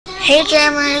Hey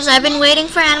Jammers, I've been waiting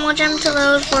for Animal Jam to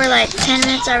load for like 10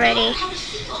 minutes already.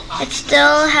 It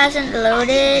still hasn't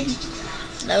loaded.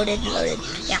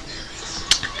 Yeah.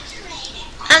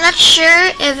 I'm not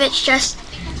sure if it's just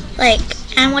like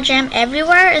Animal Jam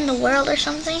everywhere in the world or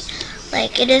something.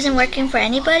 Like it isn't working for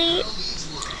anybody,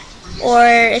 or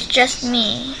it's just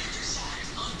me.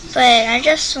 But I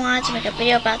just wanted to make a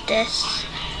video about this.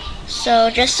 So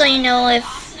just so you know if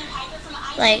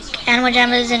like Animal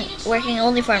Jam isn't working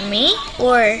only for me,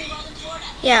 or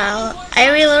yeah, I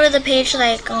reloaded the page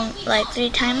like 3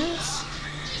 times,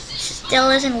 still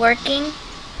isn't working,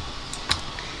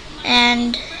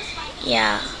 and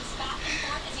yeah.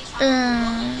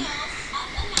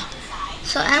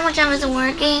 So Animal Jam isn't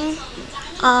working.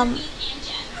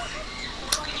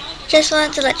 Just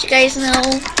wanted to let you guys know.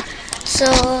 So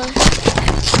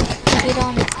if you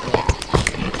don't, yeah.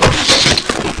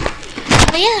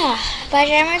 But yeah, bye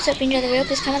Jammers. Hope you enjoyed the video.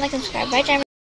 Please comment, like, and subscribe. Bye Jammers.